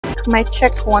Mic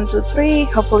check 1 2 3.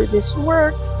 Hopefully this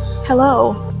works.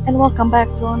 Hello and welcome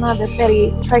back to another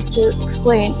Betty tries to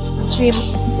explain gym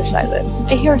exercises.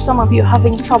 I hear some of you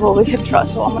having trouble with hip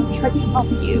thrust, so I'm gonna try to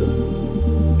help you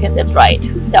get that right.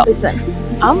 So listen,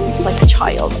 I'm like a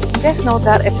child. You guys know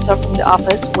that episode from The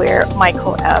Office where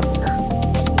Michael asked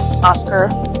Oscar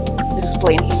to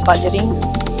explain his budgeting?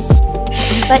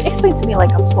 And he's like, explain to me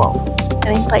like I'm 12.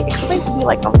 And he's like, explain to me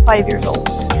like I'm 5 years old.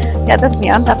 Yeah, that's me.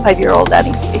 I'm that 5-year-old that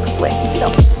is explaining.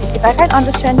 So if I can't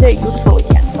understand it, you surely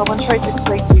can. So I'm gonna try to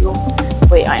explain to you the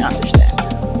way I understand.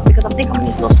 Because I'm thinking I'm gonna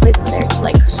use those places there to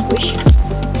like swish.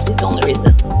 Is the only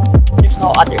reason. There's no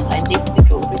other scientific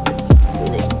reason to do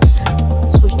this.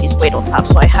 Swish this weight on top,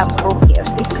 so I have room here.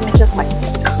 See, I mean, just my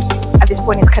at this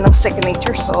point it's kind of second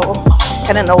nature, so I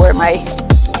kind of know where my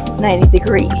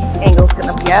 90-degree angle is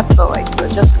gonna be at, so I do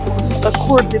adjust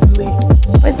accordingly.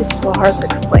 Why is this so hard to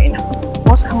explain?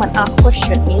 Most common asked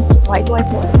question is, why do I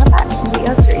feel it in my back? And the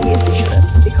answer is you shouldn't,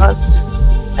 because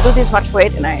I do this much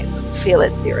weight and I feel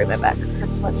it here in my back. I hurt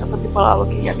myself and people are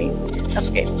looking at me. That's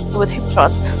okay. With hip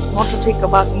thrust, I want to think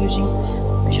about using,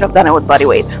 I should have done it with body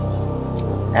weight.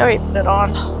 Alright, put it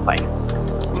on. Fine.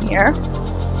 From here,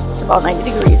 about 90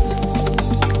 degrees.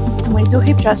 And when you do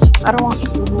hip thrust, I don't want you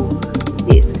to do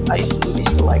this. I used to do this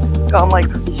to like, go like,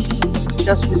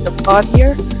 just with the butt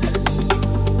here.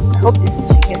 I hope this,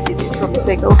 you can see this from this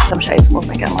angle. I'm trying to move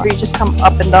my camera. You just come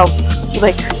up and down,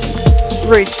 like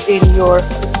right in your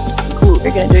glute.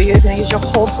 You're gonna use your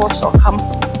whole torso. Come,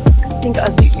 think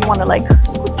as you want to like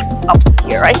scooch up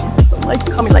here, right? So like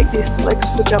coming like this to like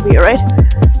scooch up here, right?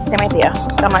 Same idea.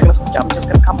 But I'm not gonna scooch up. I'm just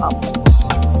gonna come up.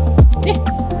 Yeah.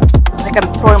 Like I'm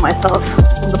throwing myself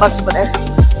from the box over there.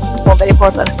 Well, very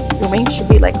important. Your wings should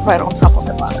be like right on top of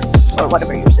the box or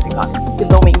whatever you're sitting on.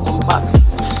 With no wings on the box.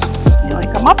 You want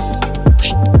to come up,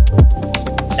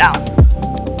 down,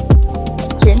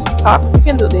 chin, up. You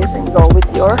can do this and go with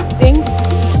your thing,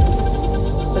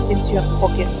 but since you have to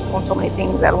focus on so many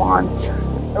things at once,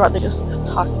 I'd rather just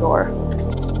tuck your,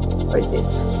 where is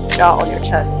this, jaw on your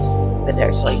chest, right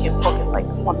there, so you can focus like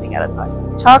one thing at a time.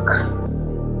 Tuck,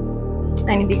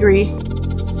 90 degree,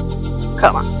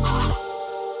 come on,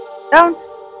 down,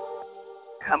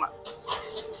 come on.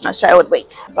 Now try with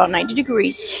weight, about 90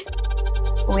 degrees.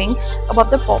 Wings above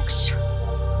the box,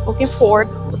 looking forward,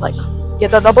 but like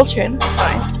get a double chin, it's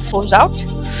fine. Close out,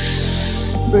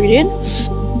 breathe in,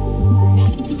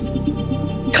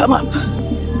 come up,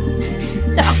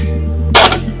 down.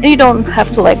 And you don't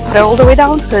have to like put it all the way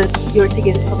down because you're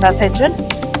taking it from that tension.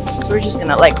 So we're just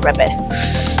gonna like rep it.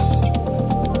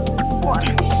 1.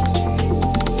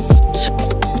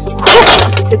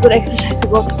 It's a good exercise to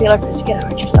go to failure because you get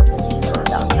hurt yourself. It's just go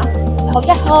down. I hope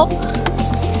that helps.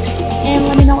 And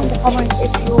let me know in the comments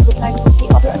if you would like to see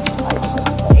other exercises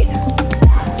explained.